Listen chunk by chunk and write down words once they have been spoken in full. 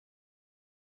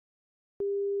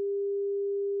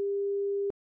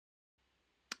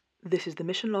This is the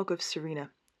mission log of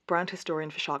Serena, brand historian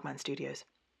for Sharkman Studios.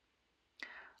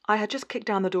 I had just kicked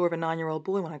down the door of a 9-year-old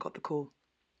boy when I got the call.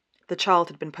 The child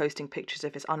had been posting pictures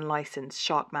of his unlicensed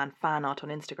Sharkman fan art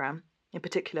on Instagram, in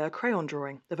particular a crayon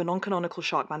drawing of a non-canonical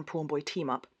Sharkman Prawn Boy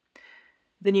team-up.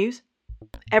 The news?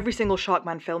 Every single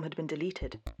Sharkman film had been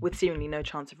deleted, with seemingly no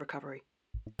chance of recovery.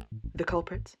 The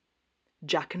culprits?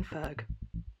 Jack and Ferg,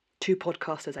 two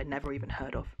podcasters I'd never even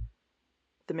heard of.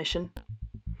 The mission?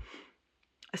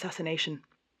 Assassination.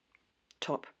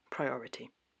 Top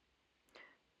priority.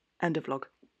 End of log.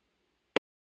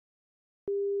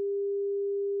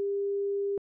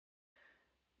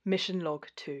 Mission log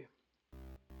 2.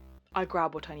 I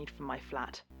grab what I need from my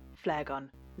flat. Flare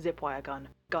gun, zip wire gun,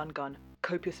 gun,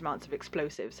 copious amounts of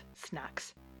explosives,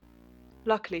 snacks.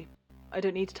 Luckily, I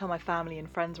don't need to tell my family and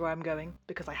friends where I'm going,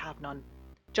 because I have none.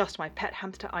 Just my pet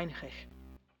hamster Heinrich.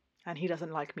 And he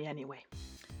doesn't like me anyway.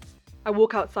 I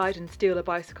walk outside and steal a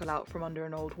bicycle out from under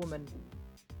an old woman.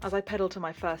 As I pedal to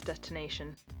my first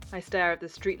destination, I stare at the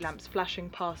street lamps flashing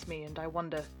past me and I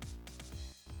wonder,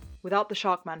 without the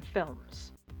Sharkman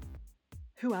films,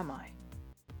 who am I?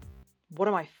 What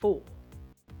am I for?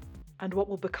 And what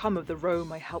will become of the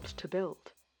Rome I helped to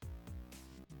build?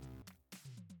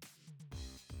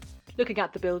 Looking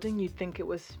at the building, you'd think it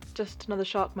was just another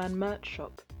Sharkman merch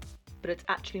shop, but it's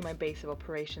actually my base of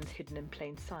operations hidden in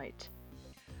plain sight.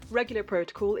 Regular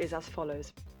protocol is as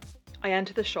follows. I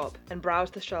enter the shop and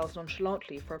browse the shelves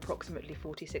nonchalantly for approximately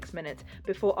 46 minutes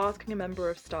before asking a member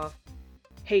of staff,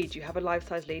 "Hey, do you have a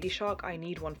life-size lady shark? I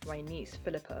need one for my niece,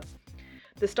 Philippa."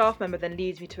 The staff member then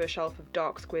leads me to a shelf of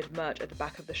dark squid merch at the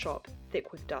back of the shop,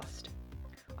 thick with dust.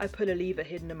 I pull a lever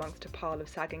hidden amongst a pile of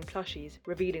sagging plushies,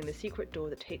 revealing the secret door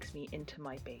that takes me into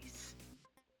my base.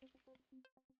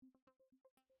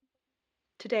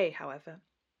 Today, however,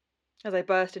 as I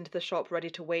burst into the shop ready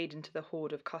to wade into the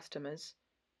horde of customers,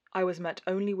 I was met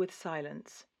only with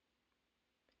silence.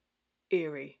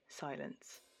 Eerie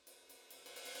silence.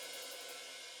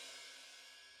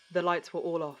 The lights were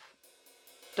all off,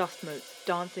 dust motes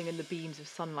dancing in the beams of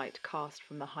sunlight cast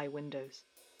from the high windows.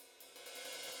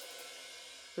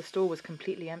 The store was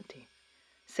completely empty,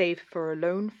 save for a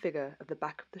lone figure at the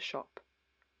back of the shop,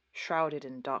 shrouded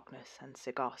in darkness and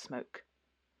cigar smoke.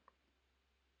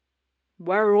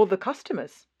 "Where are all the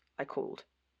customers?" I called.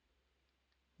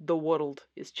 "The world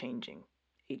is changing,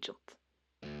 agent,"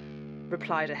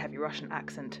 replied a heavy Russian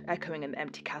accent, echoing in the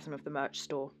empty chasm of the merch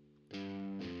store.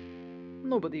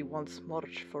 "Nobody wants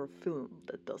merch for a film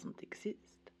that doesn't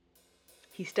exist."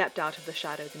 He stepped out of the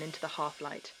shadows and into the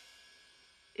half-light.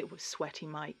 It was Sweaty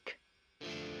Mike.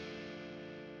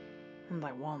 "And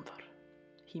I wonder,"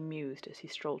 he mused as he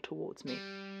strolled towards me,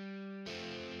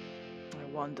 "I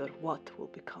wonder what will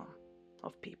become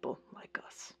of people like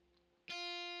us."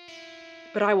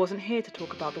 But I wasn't here to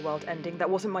talk about the world ending. That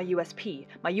wasn't my USP.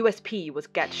 My USP was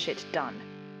get shit done.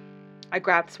 I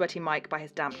grabbed Sweaty Mike by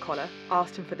his damp collar,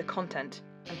 asked him for the content,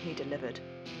 and he delivered.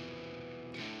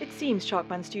 It seems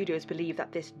Sharkman Studios believe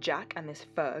that this Jack and this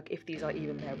Ferg, if these are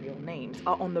even their real names,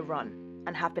 are on the run,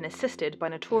 and have been assisted by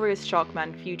notorious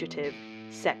Sharkman fugitive,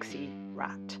 Sexy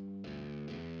Rat.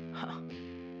 Huh.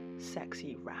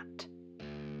 Sexy Rat.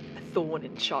 A thorn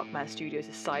in Sharkman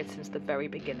Studios' side since the very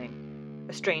beginning.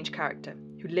 A strange character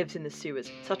who lives in the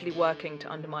sewers, subtly working to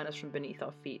undermine us from beneath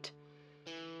our feet.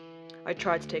 I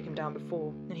tried to take him down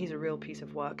before, and he's a real piece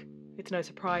of work. It's no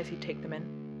surprise he'd take them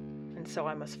in, and so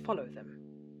I must follow them.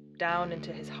 Down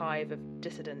into his hive of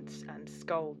dissidents and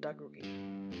skullduggery.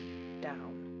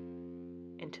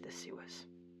 Down into the sewers.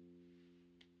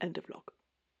 End of log.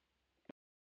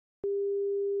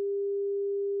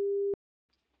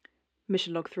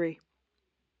 Mission log 3.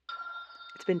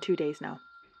 It's been 2 days now.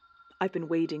 I've been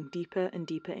wading deeper and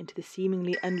deeper into the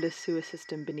seemingly endless sewer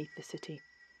system beneath the city.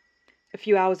 A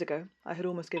few hours ago, I had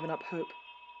almost given up hope,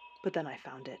 but then I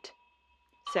found it.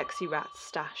 Sexy Rat's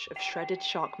stash of shredded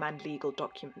Sharkman legal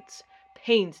documents,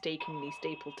 painstakingly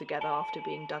stapled together after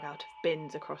being dug out of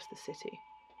bins across the city.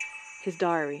 His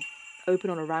diary, open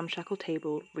on a ramshackle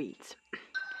table, reads,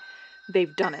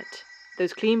 "They've done it.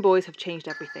 Those clean boys have changed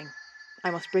everything.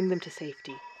 I must bring them to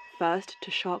safety. First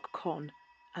to Shark Con,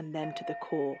 and then to the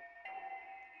core."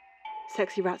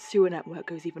 Sexy Rat's sewer network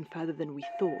goes even further than we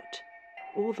thought.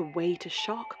 All the way to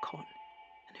Shark Con,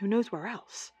 and who knows where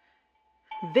else.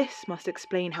 This must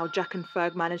explain how Jack and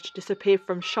Ferg managed to disappear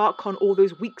from Shark Con all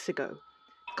those weeks ago.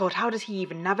 God, how does he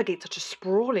even navigate such a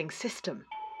sprawling system?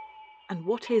 And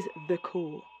what is the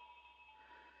core?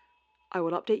 I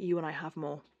will update you when I have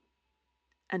more.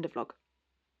 End of log.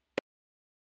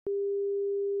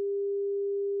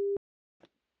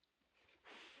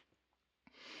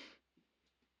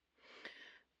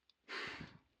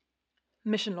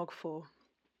 Mission Log 4.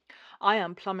 I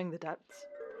am plumbing the depths.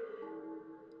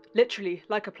 Literally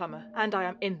like a plumber, and I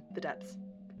am in the depths.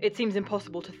 It seems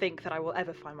impossible to think that I will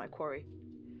ever find my quarry.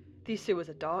 These sewers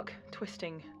are dark,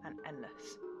 twisting, and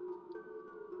endless.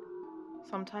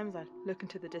 Sometimes I look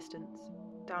into the distance,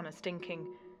 down a stinking,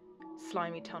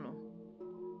 slimy tunnel,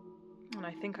 and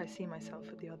I think I see myself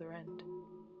at the other end,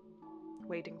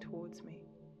 wading towards me.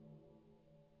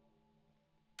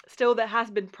 Still, there has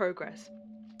been progress.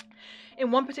 In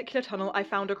one particular tunnel, I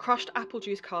found a crushed apple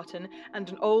juice carton and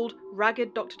an old,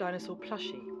 ragged Dr. Dinosaur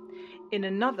plushie. In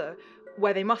another,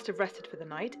 where they must have rested for the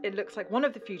night, it looks like one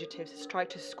of the fugitives has tried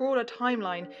to scrawl a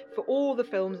timeline for all the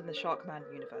films in the Sharkman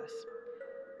universe.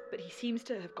 But he seems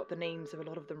to have got the names of a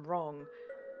lot of them wrong,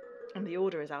 and the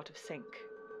order is out of sync.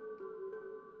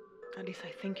 At least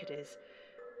I think it is.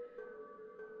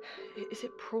 Is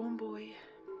it Prawn Boy?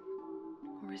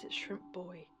 Or is it Shrimp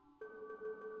Boy?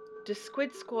 Does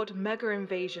Squid Squad Mega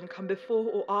Invasion come before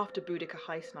or after Boudica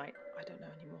Heist Night? I don't know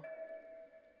anymore.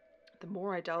 The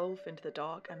more I delve into the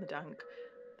dark and the dank,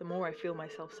 the more I feel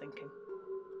myself sinking.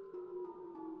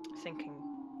 Sinking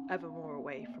ever more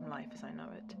away from life as I know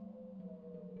it.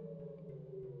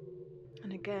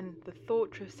 And again, the thought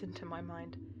drifts into my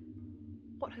mind.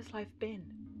 What has life been?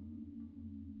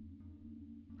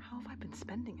 How have I been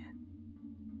spending it?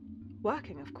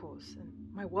 Working, of course, and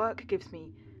my work gives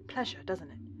me pleasure,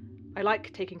 doesn't it? I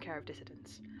like taking care of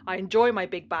dissidents. I enjoy my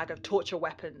big bag of torture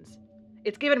weapons.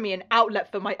 It's given me an outlet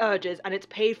for my urges, and it's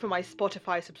paid for my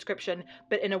Spotify subscription,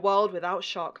 but in a world without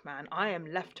Sharkman, I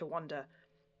am left to wonder,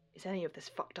 is any of this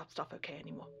fucked up stuff okay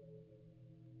anymore?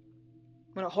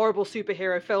 When a horrible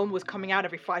superhero film was coming out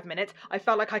every 5 minutes, I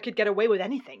felt like I could get away with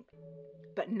anything.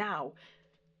 But now,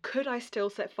 could I still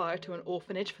set fire to an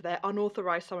orphanage for their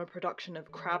unauthorized summer production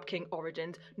of Crab King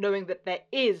Origins, knowing that there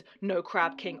is no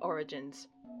Crab King Origins?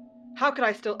 How could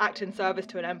I still act in service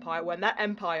to an empire when that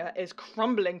empire is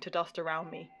crumbling to dust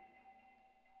around me?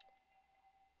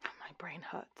 My brain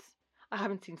hurts. I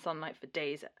haven't seen sunlight for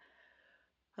days,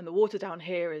 and the water down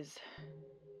here is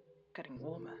getting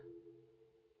warmer.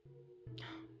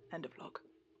 End of log.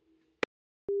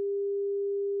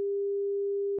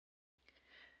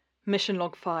 Mission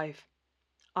Log 5.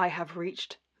 I have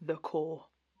reached the core.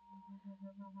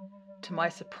 To my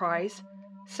surprise,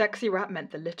 Sexy Rat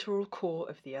meant the literal core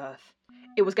of the earth.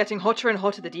 It was getting hotter and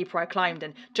hotter the deeper I climbed,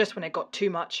 and just when it got too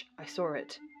much, I saw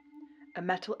it. A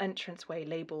metal entranceway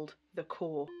labelled the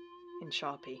core in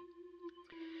Sharpie.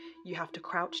 You have to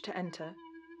crouch to enter,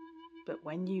 but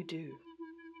when you do,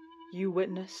 you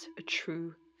witness a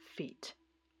true feat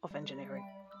of engineering.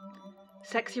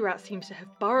 Sexy Rat seems to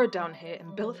have burrowed down here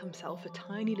and built himself a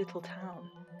tiny little town,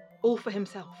 all for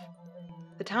himself.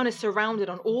 The town is surrounded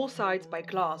on all sides by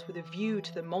glass with a view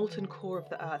to the molten core of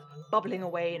the earth, bubbling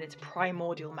away in its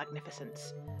primordial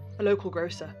magnificence. A local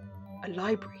grocer, a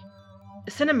library,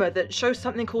 a cinema that shows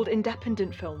something called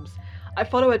independent films. I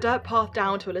follow a dirt path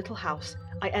down to a little house.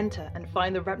 I enter and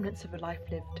find the remnants of a life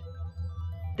lived.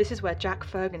 This is where Jack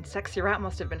Ferg and Sexy Rat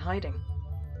must have been hiding.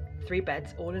 3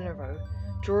 beds all in a row,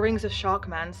 drawings of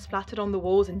Sharkman splattered on the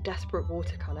walls in desperate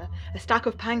watercolour, a stack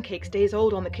of pancakes days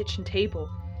old on the kitchen table.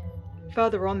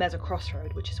 Further on there's a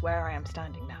crossroad, which is where I am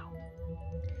standing now.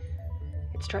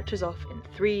 It stretches off in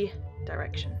 3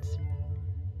 directions.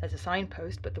 There's a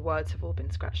signpost, but the words have all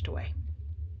been scratched away.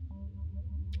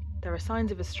 There are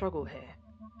signs of a struggle here.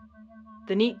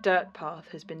 The neat dirt path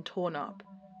has been torn up,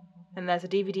 and there's a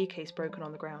DVD case broken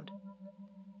on the ground.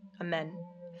 And then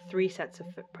 3 sets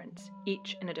of footprints,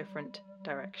 each in a different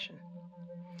direction.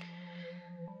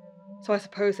 So I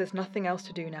suppose there's nothing else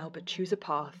to do now but choose a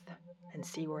path and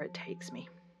see where it takes me.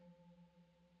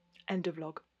 End of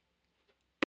log.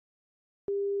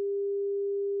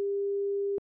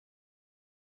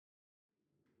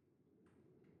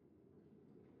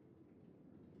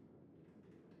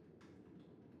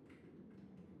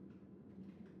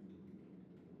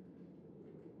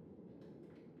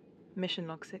 Mission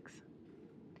Log 6.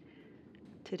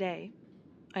 Today,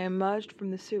 I emerged from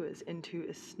the sewers into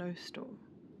a snowstorm.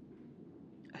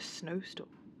 A snowstorm?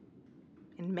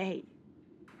 In May?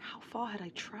 How far had I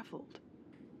travelled?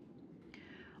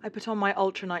 I put on my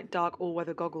ultranight dark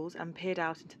all-weather goggles and peered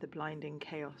out into the blinding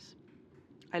chaos.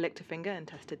 I licked a finger and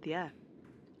tested the air.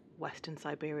 Western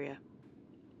Siberia.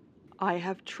 I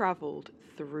have travelled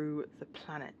through the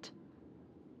planet.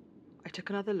 I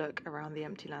took another look around the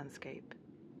empty landscape.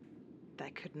 There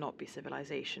could not be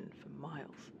civilization for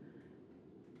miles.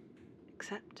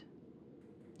 Except,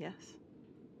 yes,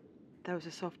 there was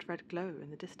a soft red glow in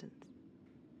the distance.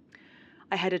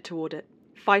 I headed toward it,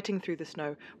 fighting through the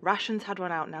snow. Rations had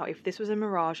run out now. If this was a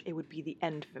mirage, it would be the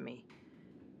end for me.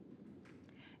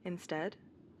 Instead,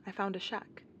 I found a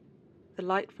shack, the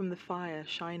light from the fire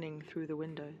shining through the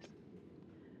windows.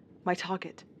 My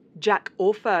target, Jack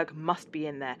or Ferg, must be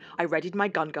in there. I readied my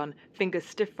gun, fingers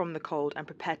stiff from the cold, and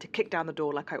prepared to kick down the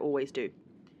door like I always do.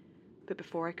 But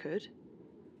before I could,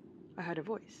 I heard a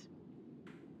voice.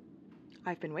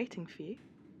 "I've been waiting for you."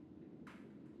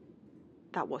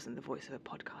 That wasn't the voice of a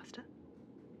podcaster.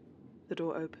 The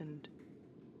door opened.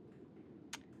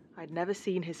 I'd never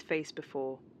seen his face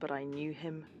before, but I knew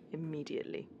him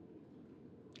immediately.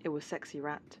 It was Sexy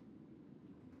Rat.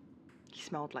 He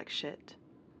smelled like shit.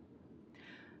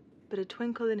 But a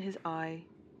twinkle in his eye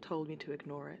told me to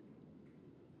ignore it.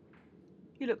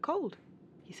 "You look cold,"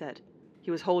 he said.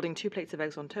 He was holding 2 plates of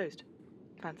eggs on toast.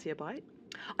 "Fancy a bite?"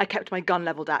 I kept my gun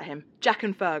leveled at him. "Jack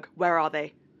and Ferg, where are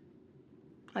they?"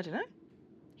 "I don't know,"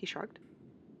 he shrugged,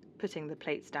 putting the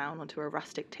plates down onto a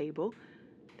rustic table.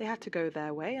 They had to go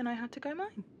their way, and I had to go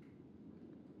mine.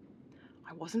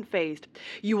 I wasn't fazed.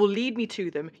 "You will lead me to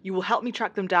them, you will help me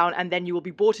track them down, and then you will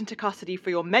be brought into custody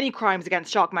for your many crimes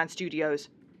against Sharkman Studios."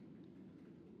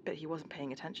 But he wasn't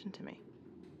paying attention to me.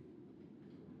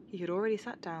 He had already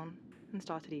sat down and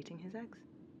started eating his eggs.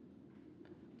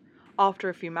 After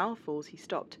a few mouthfuls, he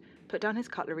stopped, put down his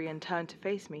cutlery, and turned to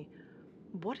face me.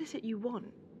 "What is it you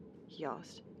want?" he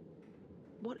asked.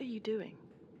 "What are you doing?"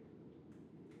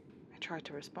 I tried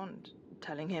to respond,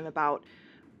 telling him about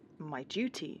my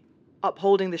duty,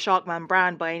 upholding the Sharkman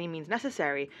brand by any means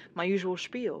necessary, my usual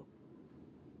spiel.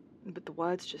 But the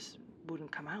words just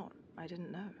wouldn't come out. I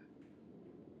didn't know.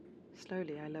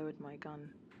 Slowly, I lowered my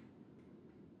gun.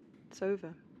 "It's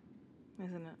over,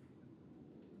 isn't it?"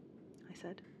 I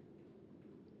said.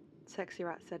 Sexy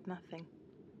Rat said nothing.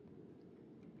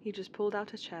 He just pulled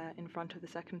out a chair in front of the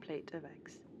second plate of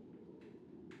eggs.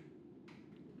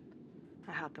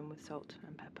 I had them with salt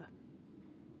and pepper.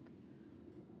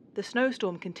 The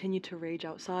snowstorm continued to rage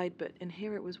outside, but in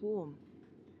here it was warm.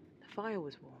 The fire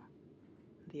was warm.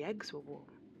 The eggs were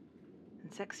warm.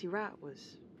 And Sexy Rat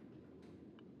was...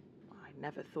 I'd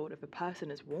never thought of a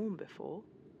person as warm before.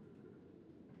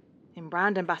 In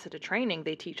brand ambassador training,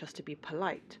 they teach us to be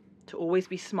polite, to always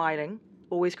be smiling,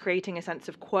 always creating a sense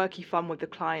of quirky fun with the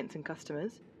clients and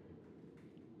customers.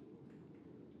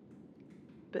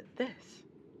 But this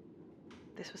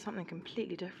was something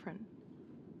completely different.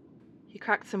 He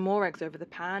cracked some more eggs over the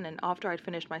pan, and after I'd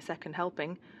finished my second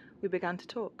helping, we began to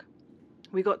talk.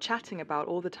 We got chatting about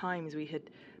all the times we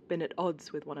had been at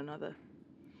odds with one another.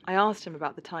 I asked him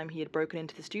about the time he had broken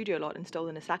into the studio lot and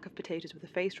stolen a sack of potatoes with a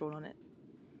face drawn on it.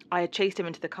 I had chased him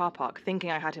into the car park, thinking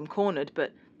I had him cornered,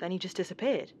 but then he just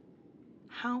disappeared.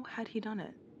 How had he done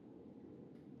it?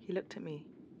 He looked at me,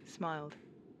 smiled,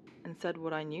 and said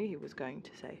what I knew he was going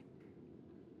to say.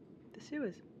 "The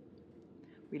sewers."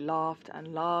 We laughed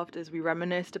and laughed as we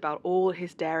reminisced about all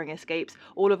his daring escapes,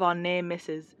 all of our near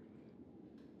misses.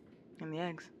 And the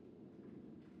eggs.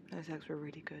 Those eggs were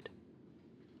really good.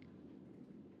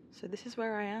 So this is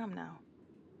where I am now.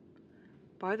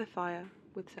 By the fire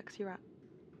with Sexy Rat.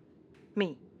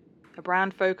 Me, a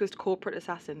brand-focused corporate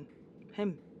assassin.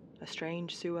 Him, a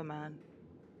strange sewer man.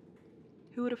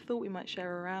 Who would have thought we might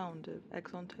share a round of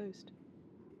eggs on toast?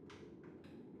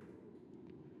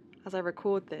 As I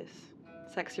record this,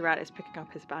 Sexy Rat is picking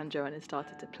up his banjo and has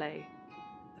started to play.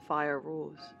 The fire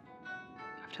roars.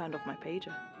 I've turned off my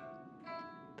pager.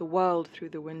 The world through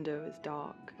the window is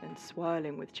dark and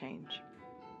swirling with change.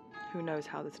 Who knows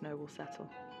how the snow will settle?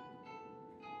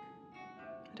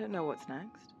 I don't know what's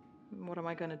next. What am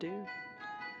I going to do?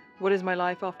 What is my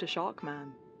life after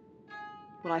Sharkman?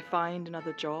 Will I find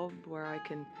another job where I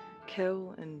can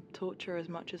kill and torture as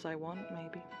much as I want,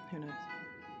 maybe? Who knows?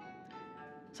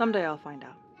 Someday I'll find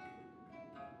out.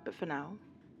 But for now,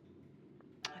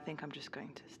 I think I'm just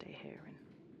going to stay here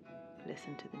and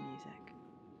listen to the music.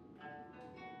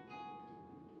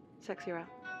 Sexy Rat,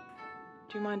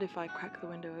 do you mind if I crack the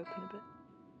window open a bit?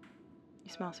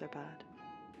 You smell so bad.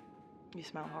 You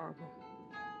smell horrible.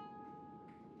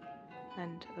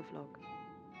 End of vlog.